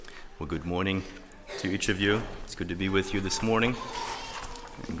Well, good morning to each of you. It's good to be with you this morning.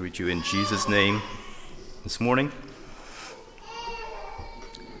 I greet you in Jesus' name this morning.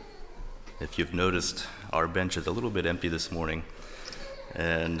 If you've noticed, our bench is a little bit empty this morning,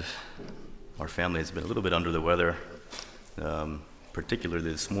 and our family has been a little bit under the weather,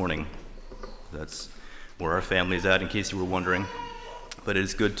 particularly this morning. That's where our family is at, in case you were wondering. But it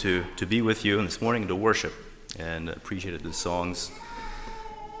is good to be with you this morning and to worship, and appreciated the songs.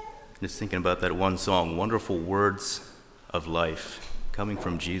 Just thinking about that one song, Wonderful Words of Life, coming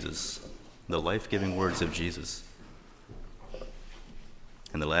from Jesus, the life-giving words of Jesus.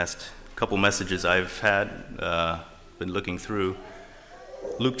 In the last couple messages I've had, been looking through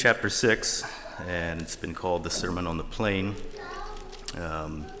Luke chapter 6, and it's been called the Sermon on the Plain,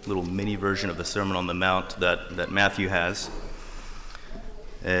 little mini version of the Sermon on the Mount that Matthew has.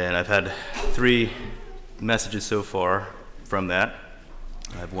 And I've had 3 messages so far from that.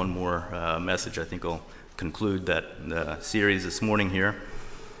 I have one more message. I think I'll conclude that series this morning here.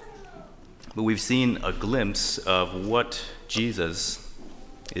 But we've seen a glimpse of what Jesus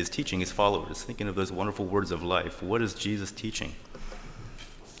is teaching his followers, thinking of those wonderful words of life. What is Jesus teaching?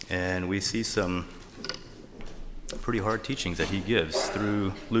 And we see some pretty hard teachings that he gives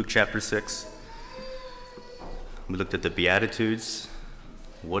through Luke chapter 6. We looked at the Beatitudes,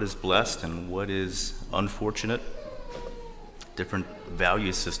 what is blessed and what is unfortunate, different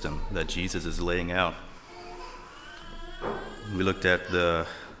value system that Jesus is laying out. We looked at the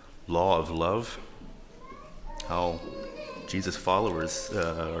law of love, how Jesus' followers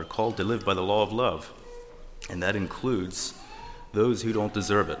are called to live by the law of love, and that includes those who don't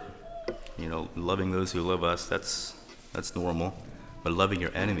deserve it. You know, loving those who love us, that's normal, but loving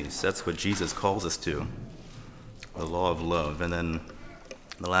your enemies, that's what Jesus calls us to, the law of love. And then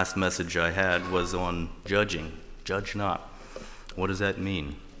the last message I had was on judging. Judge not. What does that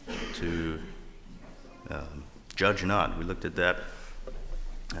mean, to judge not? We looked at that,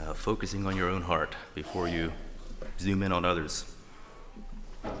 focusing on your own heart before you zoom in on others.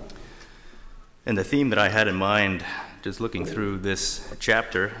 And the theme that I had in mind, just looking through this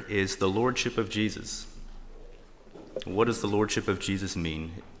chapter, is the Lordship of Jesus. What does the Lordship of Jesus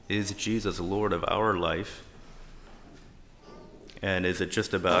mean? Is Jesus Lord of our life? And is it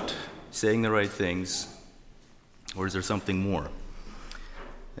just about saying the right things, or is there something more?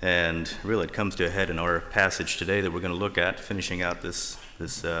 And really it comes to a head in our passage today that we're going to look at, finishing out this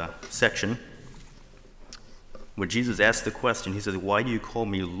section, where Jesus asks the question. He says, "Why do you call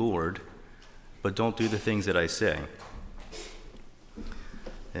me Lord, but don't do the things that I say?"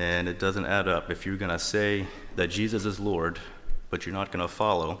 And it doesn't add up. If you're going to say that Jesus is Lord, but you're not going to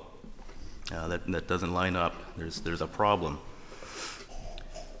follow, that doesn't line up. There's a problem.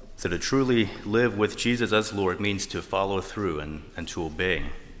 So to truly live with Jesus as Lord means to follow through and to obey.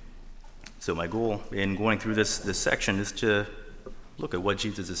 So my goal in going through this section is to look at what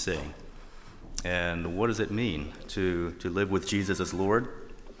Jesus is saying. And what does it mean to live with Jesus as Lord?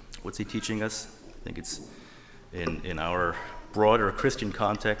 What's he teaching us? I think it's in our broader Christian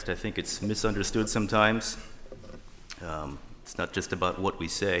context, I think it's misunderstood sometimes. It's not just about what we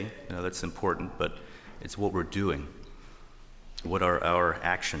say, that's important, but it's what we're doing. What are our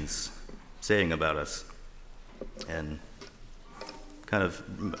actions saying about us? And kind of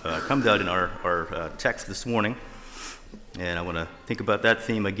comes out in our text this morning. And I want to think about that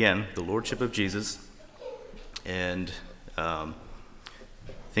theme again, the Lordship of Jesus, and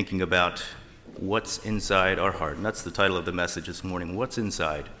thinking about what's inside our heart. And that's the title of the message this morning, What's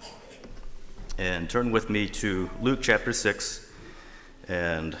Inside? And turn with me to Luke chapter 6,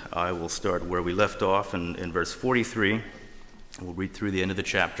 and I will start where we left off in verse 43. We'll read through the end of the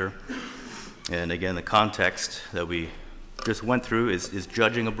chapter. And again, the context that we just went through is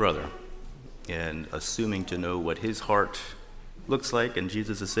judging a brother and assuming to know what his heart looks like. And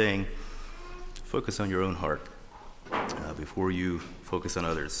Jesus is saying, focus on your own heart before you focus on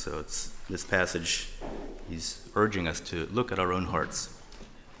others. So it's this passage, he's urging us to look at our own hearts.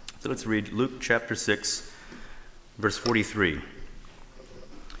 So let's read Luke chapter 6, verse 43.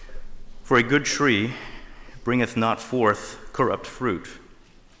 "For a good tree bringeth not forth corrupt fruit,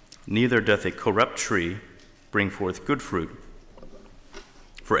 neither doth a corrupt tree bring forth good fruit.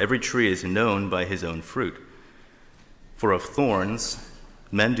 For every tree is known by his own fruit. For of thorns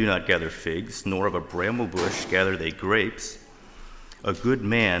men do not gather figs, nor of a bramble bush gather they grapes. A good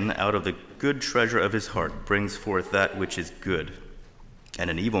man out of the good treasure of his heart brings forth that which is good, and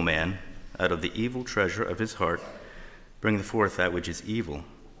an evil man out of the evil treasure of his heart bringeth forth that which is evil.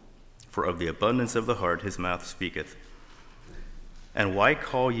 For of the abundance of the heart his mouth speaketh. And why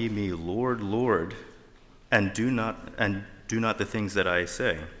call ye me Lord, Lord, and do not the things that I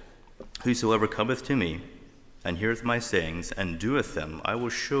say? Whosoever cometh to me, and heareth my sayings, and doeth them, I will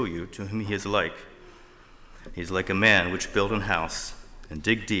show you to whom he is like. He is like a man which built an house, and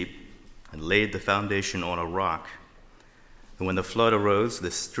digged deep, and laid the foundation on a rock. And when the flood arose,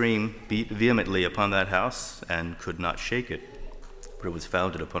 the stream beat vehemently upon that house, and could not shake it, for it was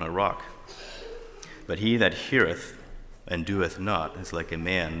founded upon a rock. But he that heareth and doeth not is like a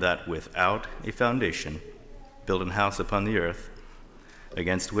man that without a foundation built an house upon the earth,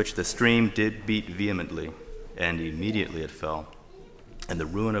 against which the stream did beat vehemently, and immediately it fell. And the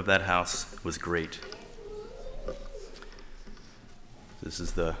ruin of that house was great. This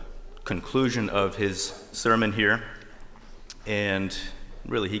is the conclusion of his sermon here. And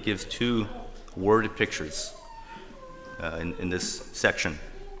really, he gives two worded pictures in this section.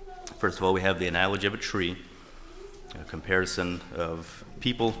 First of all, we have the analogy of a tree, a comparison of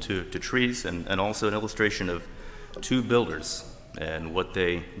people to trees, and also an illustration of two builders and what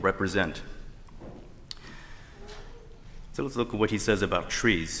they represent. So let's look at what he says about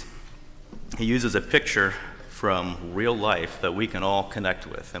trees. He uses a picture from real life that we can all connect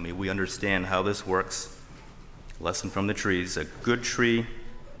with. I mean, we understand how this works. Lesson from the trees: a good tree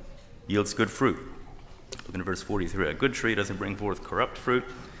yields good fruit. Look in verse 43. A good tree doesn't bring forth corrupt fruit,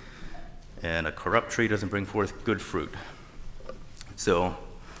 and a corrupt tree doesn't bring forth good fruit. So,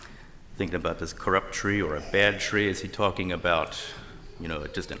 thinking about this corrupt tree or a bad tree, is he talking about,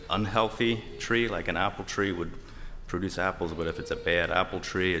 just an unhealthy tree, like an apple tree would produce apples, but if it's a bad apple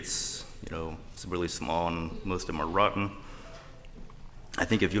tree, it's really small and most of them are rotten? I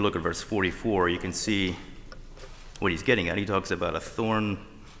think if you look at verse 44, you can see what he's getting at. He talks about a thorn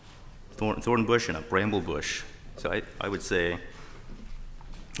bush and a bramble bush. So I would say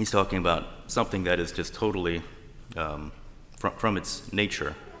he's talking about something that is just totally, from its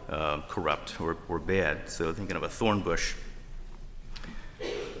nature, corrupt or bad. So thinking of a thorn bush. And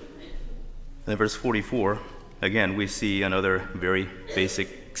in verse 44, again, we see another very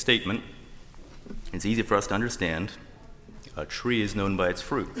basic statement. It's easy for us to understand. A tree is known by its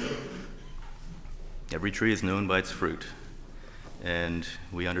fruit. Every tree is known by its fruit. And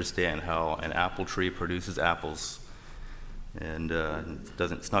we understand how an apple tree produces apples. And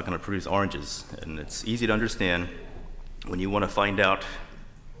it's not going to produce oranges. And it's easy to understand when you want to find out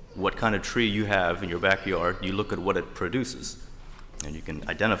what kind of tree you have in your backyard, you look at what it produces. And you can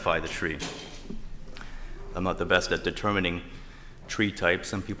identify the tree. I'm not the best at determining tree types.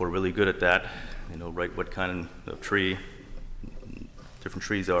 Some people are really good at that. Right, what kind of tree different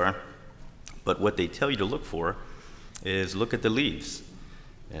trees are. But what they tell you to look for is look at the leaves.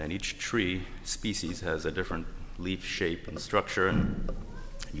 And each tree species has a different leaf shape and structure. And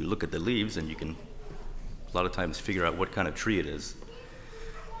you look at the leaves and you can a lot of times figure out what kind of tree it is.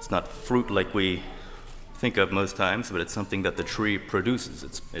 It's not fruit like we think of most times, but it's something that the tree produces.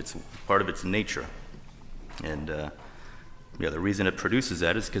 It's part of its nature. And the reason it produces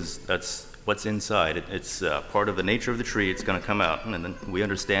that is because that's what's inside. It's part of the nature of the tree. It's going to come out. And then we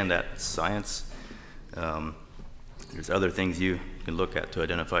understand that. Science. There's other things you can look at to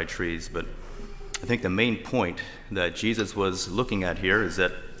identify trees. But I think the main point that Jesus was looking at here is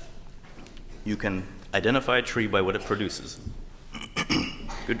that you can identify a tree by what it produces.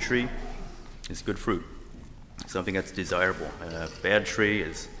 Good tree is good fruit. Something that's desirable. A bad tree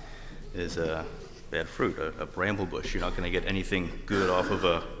is bad fruit. A bramble bush, you're not going to get anything good off of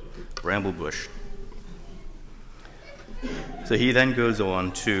a bramble bush. So he then goes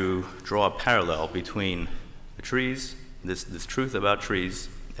on to draw a parallel between the trees, this truth about trees,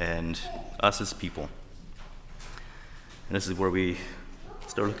 and us as people. And this is where we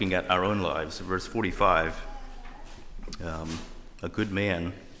start looking at our own lives. Verse 45, a good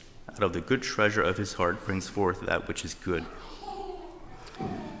man out of the good treasure of his heart brings forth that which is good.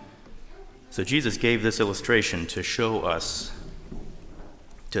 So Jesus gave this illustration to show us,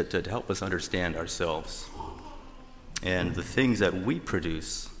 to help us understand ourselves. And the things that we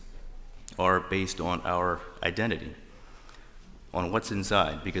produce are based on our identity, on what's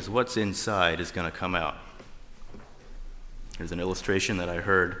inside, because what's inside is going to come out. There's an illustration that I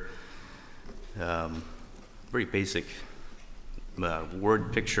heard, very basic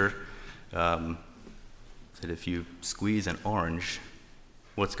word picture, that if you squeeze an orange,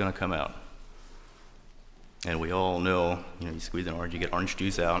 what's going to come out? And we all know, you squeeze an orange, you get orange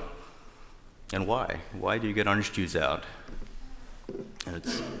juice out. And why? Why do you get orange juice out? And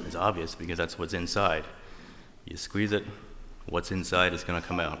it's obvious, because that's what's inside. You squeeze it, what's inside is going to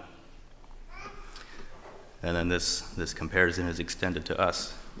come out. And then this comparison is extended to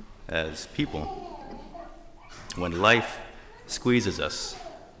us as people. When life squeezes us,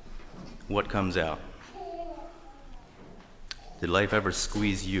 what comes out? Did life ever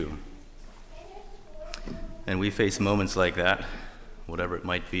squeeze you? And we face moments like that, whatever it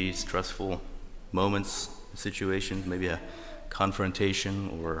might be, stressful moments, situations, maybe a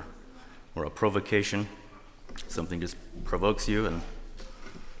confrontation or a provocation. Something just provokes you, and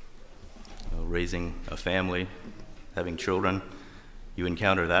raising a family, having children, you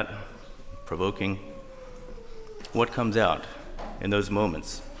encounter that, provoking. What comes out in those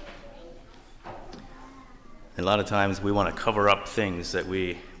moments? And a lot of times we want to cover up things that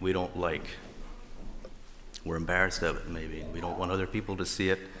we don't like. We're embarrassed of it, maybe. We don't want other people to see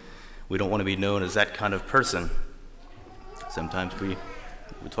it. We don't want to be known as that kind of person. Sometimes we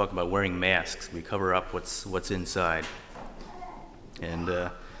talk about wearing masks. We cover up what's inside. And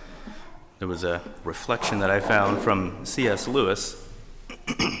there was a reflection that I found from C.S. Lewis.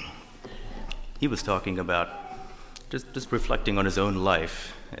 He was talking about just reflecting on his own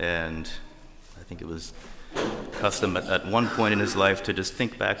life, and I think it was custom at one point in his life to just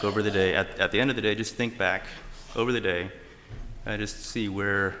think back over the day. At the end of the day, just think back over the day and just see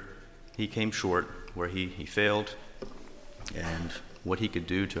where he came short, where he failed, and what he could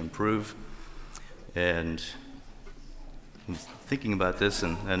do to improve. And thinking about this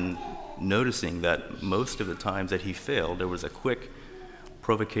and noticing that most of the times that he failed, there was a quick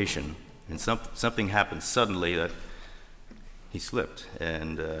provocation, and something happened suddenly that he slipped,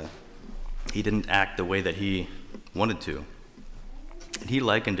 and he didn't act the way that he wanted to. And he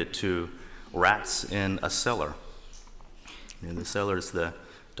likened it to rats in a cellar. And the cellar is the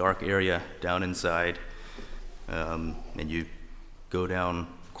dark area down inside, and you go down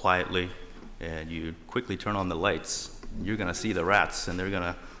quietly, and you quickly turn on the lights. You're going to see the rats, and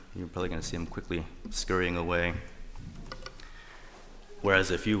you're probably going to see them quickly scurrying away.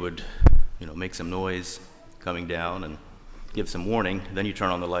 Whereas if you would, make some noise coming down and give some warning, then you turn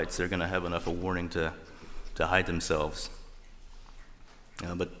on the lights, they're going to have enough of warning to hide themselves.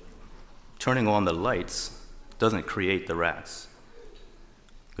 But turning on the lights doesn't create the rats,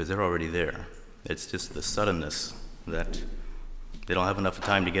 because they're already there. It's just the suddenness that they don't have enough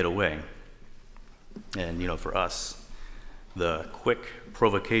time to get away. And, for us, the quick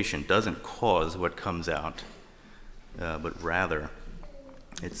provocation doesn't cause what comes out, but rather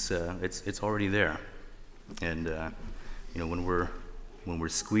it's already there. And when we're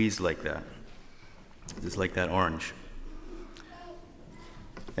squeezed like that, just like that orange.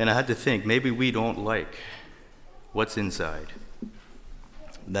 And I had to think, maybe we don't like what's inside.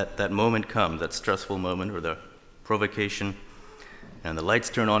 That moment comes, that stressful moment or the provocation, and the lights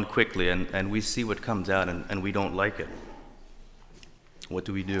turn on quickly, and we see what comes out, and we don't like it. What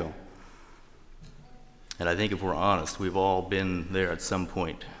do we do? And I think if we're honest, we've all been there at some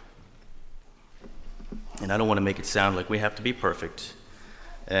point. And I don't want to make it sound like we have to be perfect.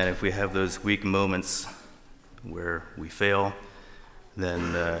 And if we have those weak moments where we fail,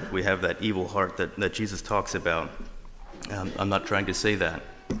 then we have that evil heart that Jesus talks about. I'm not trying to say that.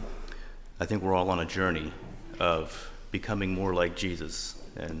 I think we're all on a journey of becoming more like Jesus,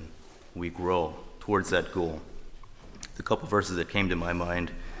 and we grow towards that goal. A couple verses that came to my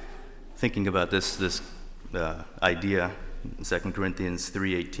mind thinking about this idea, 2 Corinthians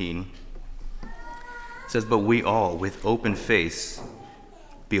 3:18. It says, "But we all, with open face,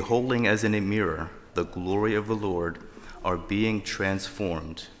 beholding as in a mirror the glory of the Lord, are being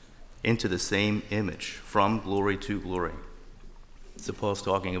transformed into the same image from glory to glory." So Paul's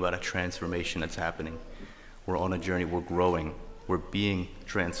talking about a transformation that's happening. We're on a journey, we're growing, we're being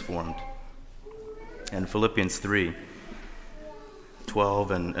transformed. And Philippians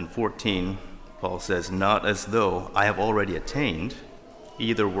 3:12 and 14, Paul says, "Not as though I have already attained,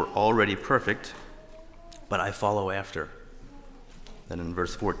 either were already perfect, but I follow after." Then in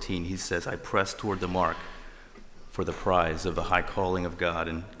verse 14, he says, "I press toward the mark for the prize of the high calling of God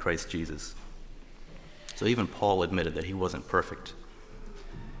in Christ Jesus." So even Paul admitted that he wasn't perfect,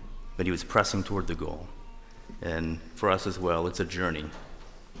 but he was pressing toward the goal. And for us as well, it's a journey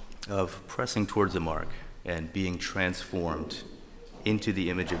of pressing towards the mark and being transformed into the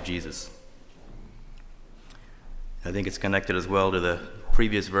image of Jesus. I think it's connected as well to the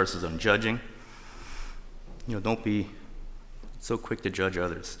previous verses on judging. Don't be so quick to judge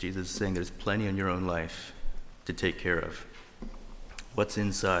others. Jesus is saying there's plenty in your own life to take care of. What's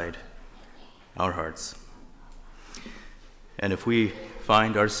inside our hearts? And if we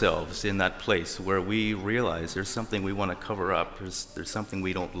find ourselves in that place where we realize there's something we want to cover up, there's something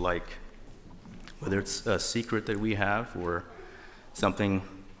we don't like, whether it's a secret that we have or something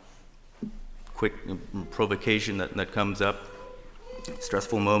quick provocation that comes up,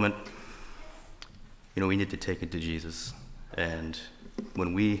 stressful moment, we need to take it to Jesus. And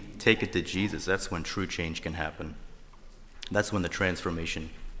when we take it to Jesus, that's when true change can happen. That's when the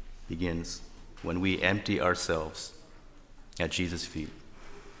transformation begins. when we empty ourselves at Jesus' feet.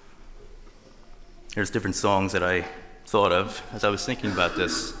 There's different songs that I thought of as I was thinking about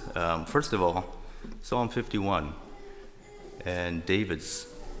this. First of all, Psalm 51 and David's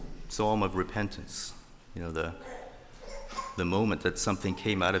Psalm of repentance. You know, the moment that something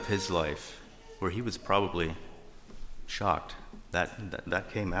came out of his life where he was probably shocked that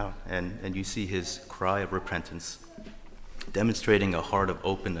came out, and you see his cry of repentance, demonstrating a heart of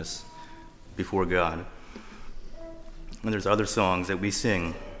openness before God. And there's other songs that we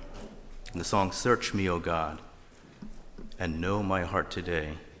sing. The song, "Search me, O God, and know my heart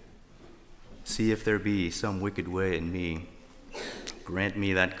today. See if there be some wicked way in me. Grant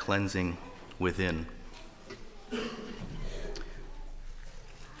me that cleansing within."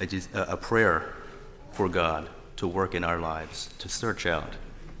 It is a prayer for God to work in our lives, to search out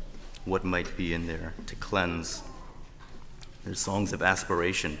what might be in there, to cleanse. There's songs of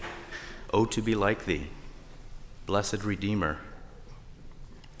aspiration. "Oh, to be like thee, blessed Redeemer,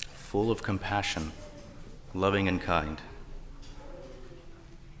 full of compassion, loving and kind."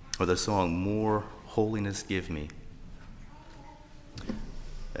 Or the song, "More holiness give me."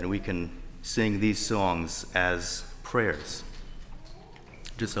 And we can sing these songs as prayers,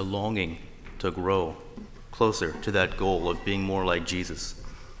 just a longing to grow closer to that goal of being more like Jesus.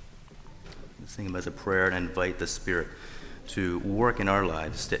 Sing them as a prayer and invite the Spirit to work in our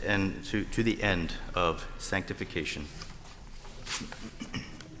lives to the end of sanctification.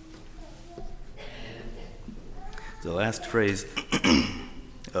 The last phrase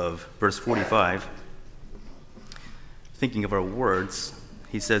of verse 45, thinking of our words,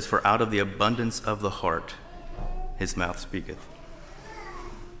 he says, "For out of the abundance of the heart his mouth speaketh."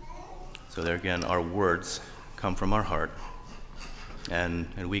 So there again, our words come from our heart, and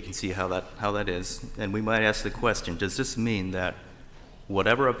we can see how that is. And we might ask the question, does this mean that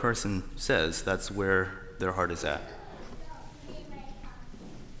whatever a person says, that's where their heart is at?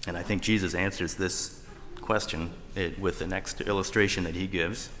 And I think Jesus answers this question with the next illustration that he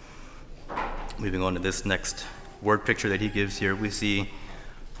gives. Moving on to this next word picture that he gives here, we see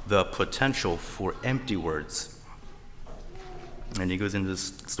the potential for empty words. And he goes into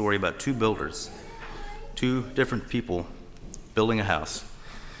this story about two builders, two different people building a house.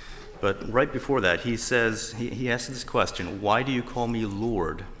 But right before that, he says, he asks this question, "Why do you call me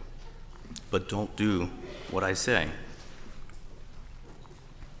Lord, but don't do what I say?"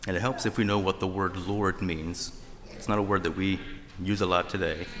 And it helps if we know what the word Lord means. It's not a word that we use a lot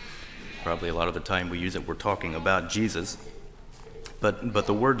today. Probably a lot of the time we use it, we're talking about Jesus. But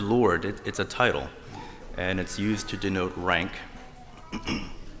the word Lord, it's a title, and it's used to denote rank.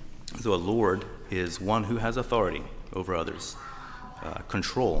 So a lord is one who has authority over others,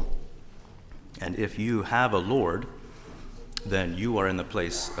 control. And if you have a lord, then you are in the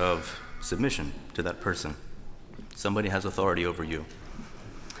place of submission to that person. Somebody has authority over you.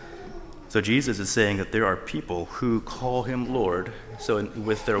 So Jesus is saying that there are people who call him Lord. So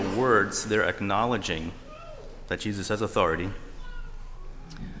with their words, they're acknowledging that Jesus has authority,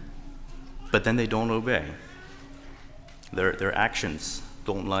 but then they don't obey. Their actions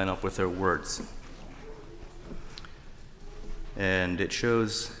don't line up with their words. And it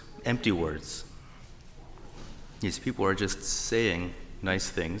shows empty words. These people are just saying nice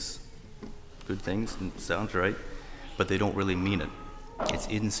things, good things, and it sounds right, but they don't really mean it. It's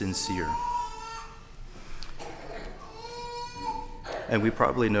insincere. And we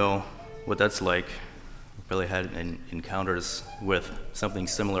probably know what that's like. We probably had encounters with something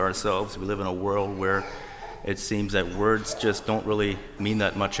similar ourselves. We live in a world where it seems that words just don't really mean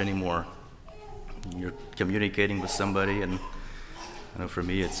that much anymore. You're communicating with somebody, and I know for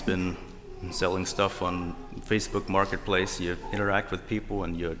me it's been selling stuff on Facebook Marketplace. You interact with people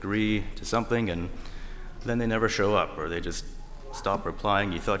and you agree to something, and then they never show up, or they just stop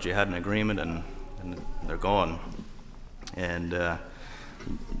replying. You thought you had an agreement, and they're gone. And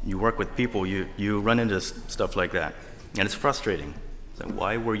you work with people, you run into stuff like that, and it's frustrating. So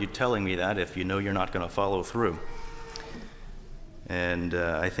why were you telling me that if you know you're not going to follow through? And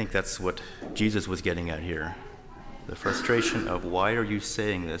I think that's what Jesus was getting at here. The frustration of, why are you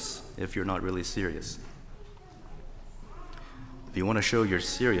saying this if you're not really serious? If you want to show you're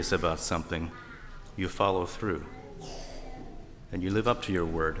serious about something, you follow through. And you live up to your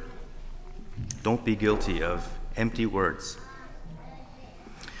word. Don't be guilty of empty words.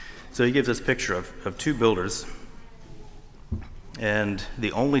 So he gives this picture of two builders. And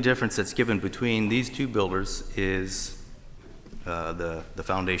the only difference that's given between these two builders is the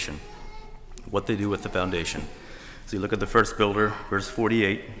foundation, what they do with the foundation. So you look at the first builder, verse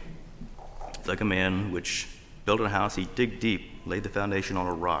 48. It's like a man which built a house, he digged deep, laid the foundation on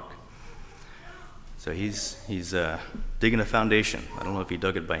a rock. So he's digging a foundation. I don't know if he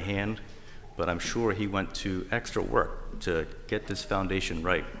dug it by hand, but I'm sure he went to extra work to get this foundation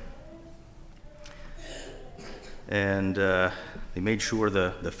right. And they made sure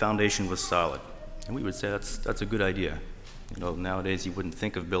the foundation was solid. And we would say that's a good idea. Nowadays you wouldn't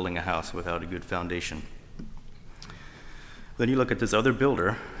think of building a house without a good foundation. Then you look at this other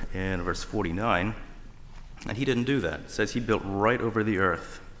builder in verse 49, and he didn't do that. It says he built right over the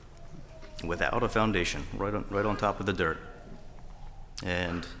earth without a foundation, right on top of the dirt.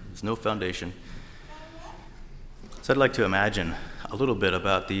 And there's no foundation. So I'd like to imagine a little bit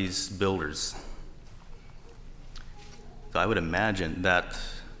about these builders. So I would imagine that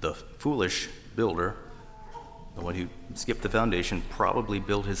the foolish builder, the one who skipped the foundation, probably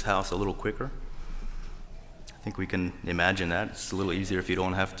built his house a little quicker. I think we can imagine that. It's a little easier if you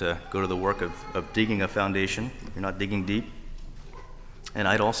don't have to go to the work of digging a foundation. You're not digging deep. And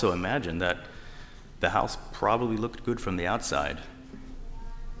I'd also imagine that the house probably looked good from the outside,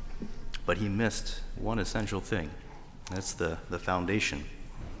 but he missed one essential thing. That's the foundation.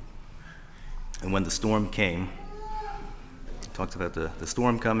 And when the storm came, it talks about the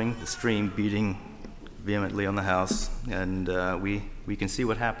storm coming, the stream beating vehemently on the house, and we can see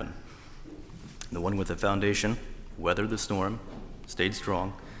what happened. The one with the foundation weathered the storm, stayed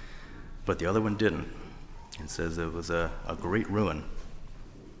strong, but the other one didn't. It says it was a great ruin.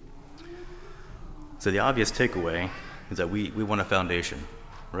 So the obvious takeaway is that we want a foundation,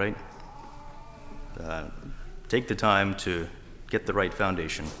 right? Take the time to get the right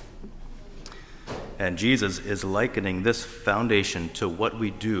foundation. And Jesus is likening this foundation to what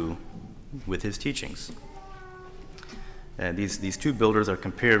we do with his teachings. And these two builders are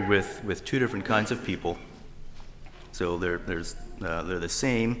compared with two different kinds of people. So they're the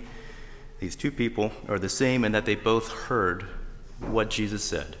same. These two people are the same in that they both heard what Jesus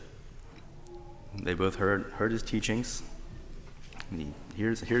said. They both heard his teachings.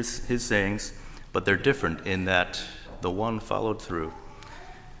 Here's his sayings, but they're different in that the one followed through,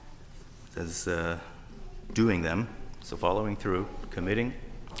 as doing them, so following through, committing,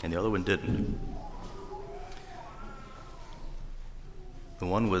 and the other one didn't. The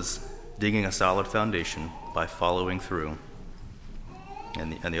one was digging a solid foundation by following through,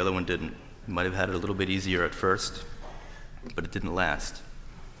 and the other one didn't. He might have had it a little bit easier at first, but it didn't last.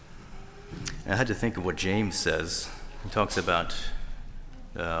 And I had to think of what James says. He talks about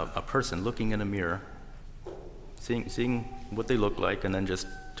a person looking in a mirror, seeing what they look like, and then just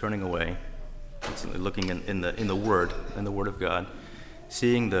turning away, looking in the Word of God,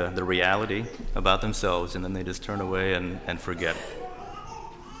 seeing the reality about themselves, and then they just turn away and forget.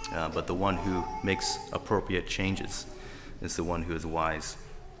 But the one who makes appropriate changes is the one who is wise.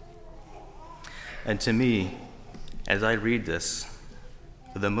 And to me, as I read this,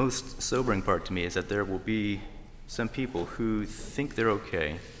 the most sobering part to me is that there will be some people who think they're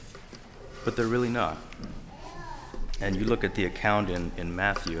okay, but they're really not. And you look at the account in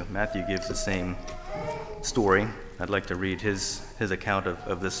Matthew. Matthew gives the same story. I'd like to read his account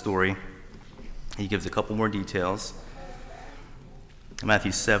of this story. He gives a couple more details.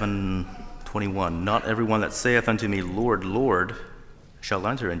 Matthew 7:21. Not everyone that saith unto me, Lord, Lord, shall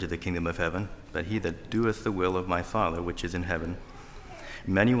enter into the kingdom of heaven, but he that doeth the will of my Father which is in heaven.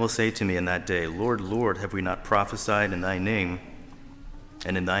 Many will say to me in that day, Lord, Lord, have we not prophesied in thy name,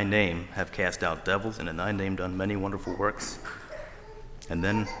 and in thy name have cast out devils, and in thy name done many wonderful works? And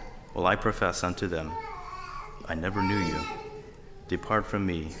then will I profess unto them, I never knew you. Depart from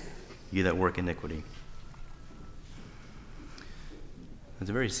me, ye that work iniquity. It's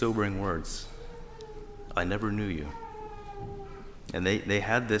very sobering words. I never knew you. And they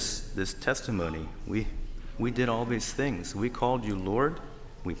had this testimony. We did all these things. We called you Lord.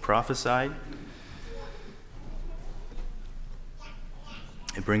 We prophesied.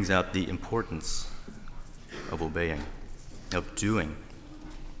 It brings out the importance of obeying, of doing.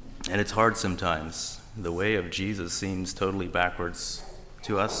 And it's hard sometimes. The way of Jesus seems totally backwards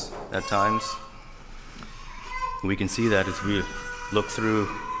to us at times. We can see that as we look through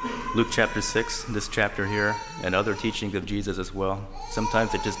Luke chapter 6, this chapter here, and other teachings of Jesus as well.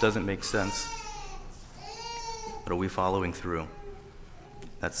 Sometimes it just doesn't make sense. But are we following through?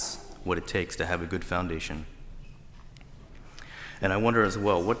 That's what it takes to have a good foundation. And I wonder as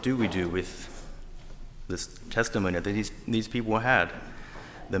well, what do we do with this testimony that these people had?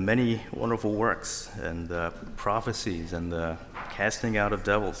 The many wonderful works and the prophecies and the casting out of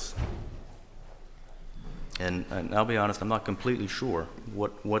devils. And I'll be honest, I'm not completely sure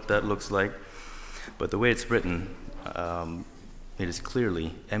what that looks like. But the way it's written, it is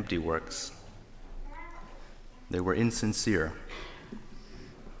clearly empty works. They were insincere.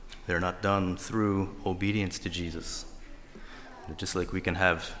 They're not done through obedience to Jesus. Just like we can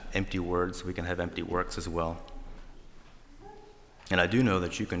have empty words, we can have empty works as well. And I do know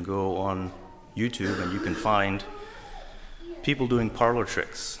that you can go on YouTube and you can find people doing parlor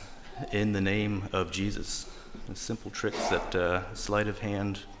tricks in the name of Jesus. Simple tricks that sleight of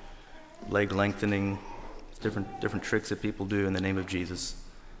hand, leg lengthening, different tricks that people do in the name of Jesus.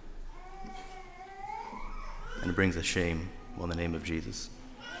 And it brings a shame on the name of Jesus.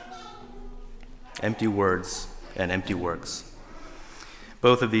 Empty words and empty works.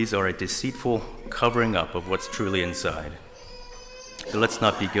 Both of these are a deceitful covering up of what's truly inside. So let's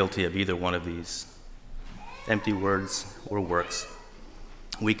not be guilty of either one of these, empty words or works.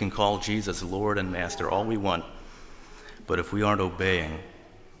 We can call Jesus Lord and Master all we want, but if we aren't obeying,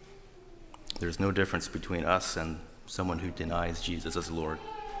 there's no difference between us and someone who denies Jesus as Lord.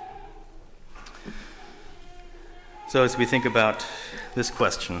 So as we think about this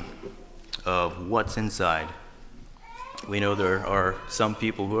question of what's inside, we know there are some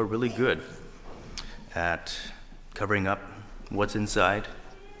people who are really good at covering up what's inside.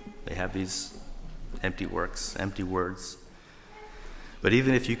 They have these empty works, empty words. But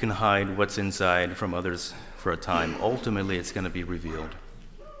even if you can hide what's inside from others for a time, ultimately it's going to be revealed.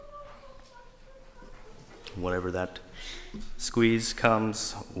 Whatever that squeeze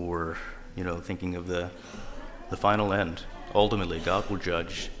comes, or thinking of the final end, ultimately God will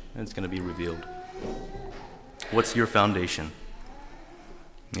judge and it's going to be revealed. What's your foundation?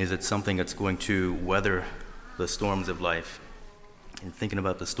 Is it something that's going to weather the storms of life? And thinking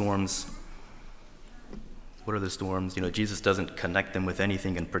about the storms, what are the storms? Jesus doesn't connect them with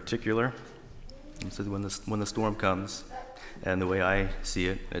anything in particular. He says when the storm comes, and the way I see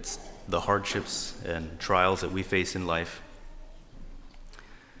it, it's the hardships and trials that we face in life.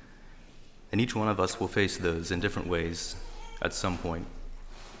 And each one of us will face those in different ways at some point.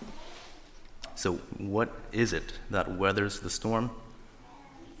 So what is it that weathers the storm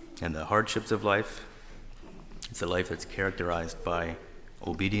and the hardships of life? It's a life that's characterized by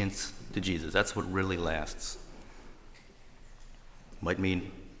obedience to Jesus. That's what really lasts. Might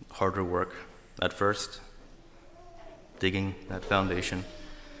mean harder work at first, digging that foundation.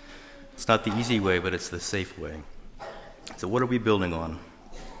 It's not the easy way, but it's the safe way. So what are we building on?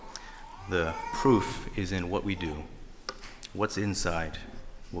 The proof is in what we do. What's inside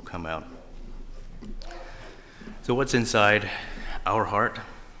will come out. So what's inside our heart?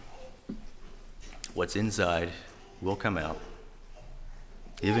 What's inside will come out.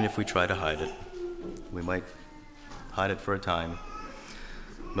 Even if we try to hide it. We might hide it for a time.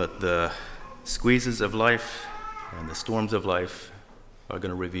 But the squeezes of life and the storms of life are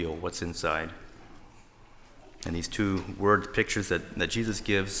going to reveal what's inside. And these two word pictures that Jesus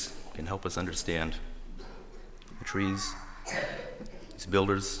gives can help us understand. The trees, these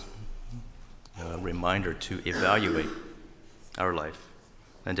builders, a reminder to evaluate our life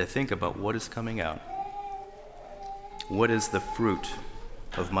and to think about what is coming out. What is the fruit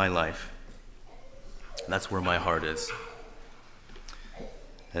of my life? That's where my heart is.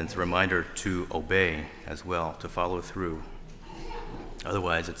 And it's a reminder to obey as well, to follow through.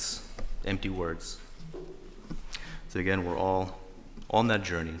 Otherwise, it's empty words. So again, we're all on that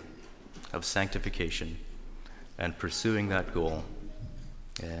journey of sanctification and pursuing that goal.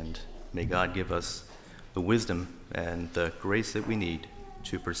 And may God give us the wisdom and the grace that we need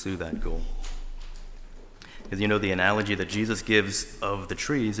to pursue that goal. Because the analogy that Jesus gives of the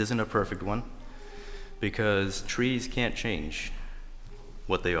trees isn't a perfect one, because trees can't change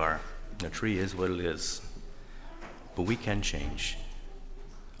what they are. A tree is what it is. But we can change.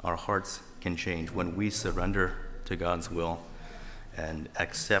 Our hearts can change when we surrender to God's will and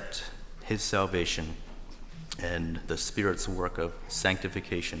accept His salvation and the Spirit's work of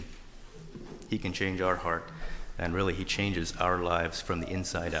sanctification. He can change our heart, and really He changes our lives from the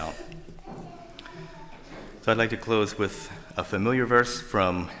inside out. So I'd like to close with a familiar verse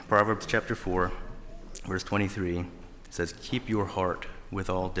from Proverbs chapter 4, verse 23. It says, "Keep your heart with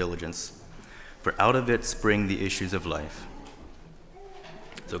all diligence, for out of it spring the issues of life."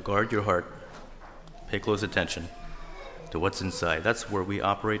 So guard your heart, pay close attention to what's inside. That's where we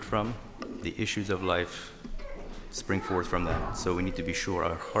operate from. The issues of life spring forth from that. So we need to be sure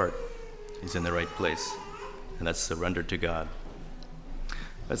our heart is in the right place, and that's surrendered to God.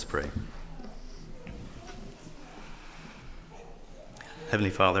 Let's pray. Heavenly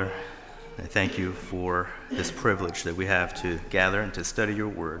Father, I thank you for this privilege that we have to gather and to study your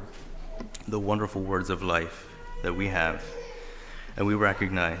word, the wonderful words of life that we have. And we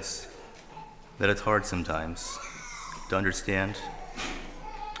recognize that it's hard sometimes to understand,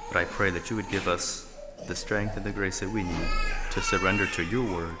 but I pray that you would give us the strength and the grace that we need to surrender to your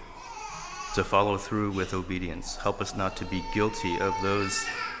word to follow through with obedience. Help us not to be guilty of those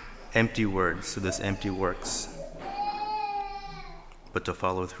empty words, those empty works, but to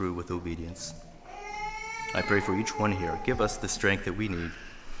follow through with obedience. I pray for each one here. Give us the strength that we need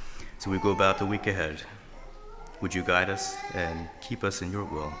so we go about the week ahead. Would you guide us and keep us in your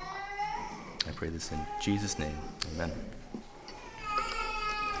will? I pray this in Jesus' name. Amen.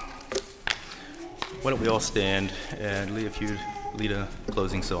 Why don't we all stand, and Lee, if you'd lead a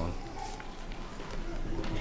closing song.